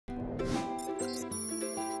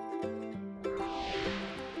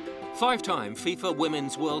Five-time FIFA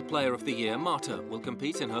Women's World Player of the Year, Marta will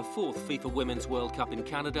compete in her fourth FIFA Women's World Cup in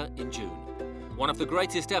Canada in June. One of the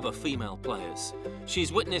greatest ever female players,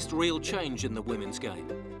 she's witnessed real change in the women's game,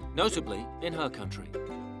 notably in her country.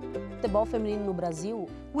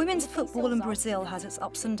 Women's football in Brazil has its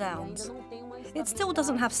ups and downs. It still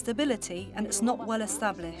doesn't have stability and it's not well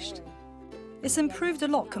established. It's improved a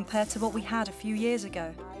lot compared to what we had a few years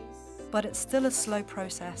ago, but it's still a slow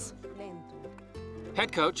process.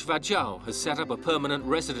 Head coach Vajal has set up a permanent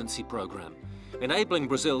residency program, enabling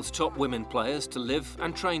Brazil's top women players to live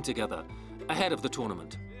and train together ahead of the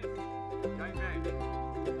tournament.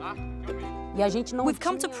 We've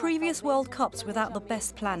come to previous World Cups without the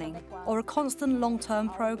best planning or a constant long-term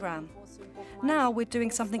program. Now we're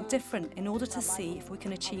doing something different in order to see if we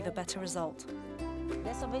can achieve a better result.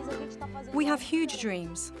 We have huge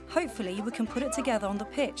dreams. Hopefully we can put it together on the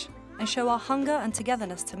pitch and show our hunger and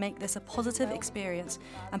togetherness to make this a positive experience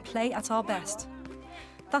and play at our best.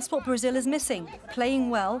 That's what Brazil is missing, playing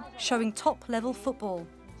well, showing top-level football.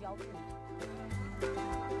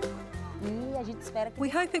 We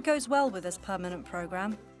hope it goes well with this permanent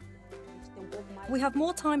program. We have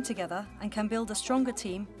more time together and can build a stronger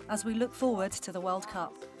team as we look forward to the World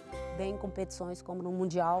Cup.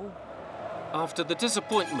 After the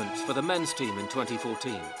disappointment for the men's team in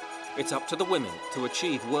 2014, it's up to the women to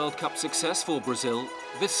achieve World Cup success for Brazil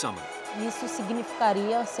this summer.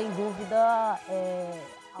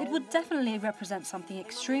 It would definitely represent something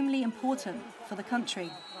extremely important for the country.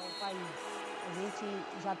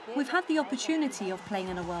 We've had the opportunity of playing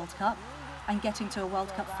in a World Cup and getting to a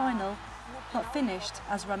World Cup final, but finished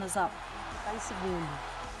as runners-up.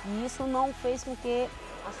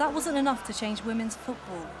 That wasn't enough to change women's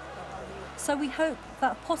football. So we hope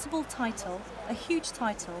that a possible title, a huge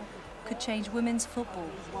title, could change women's football.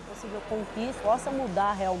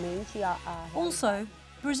 Also,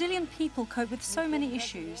 Brazilian people cope with so many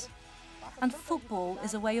issues, and football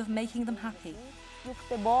is a way of making them happy.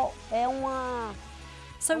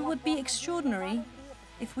 So it would be extraordinary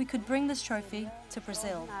if we could bring this trophy to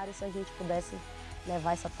Brazil.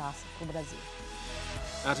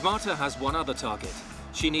 And Marta has one other target.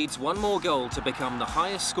 She needs one more goal to become the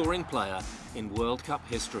highest scoring player in World Cup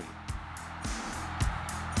history.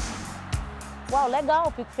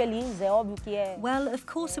 Well, of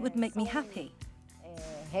course it would make me happy.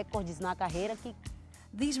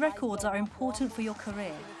 These records are important for your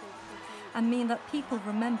career and mean that people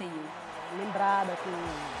remember you.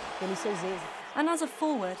 And as a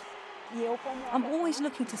forward, I'm always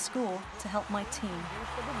looking to score to help my team.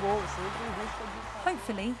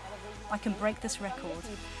 Hopefully, I can break this record.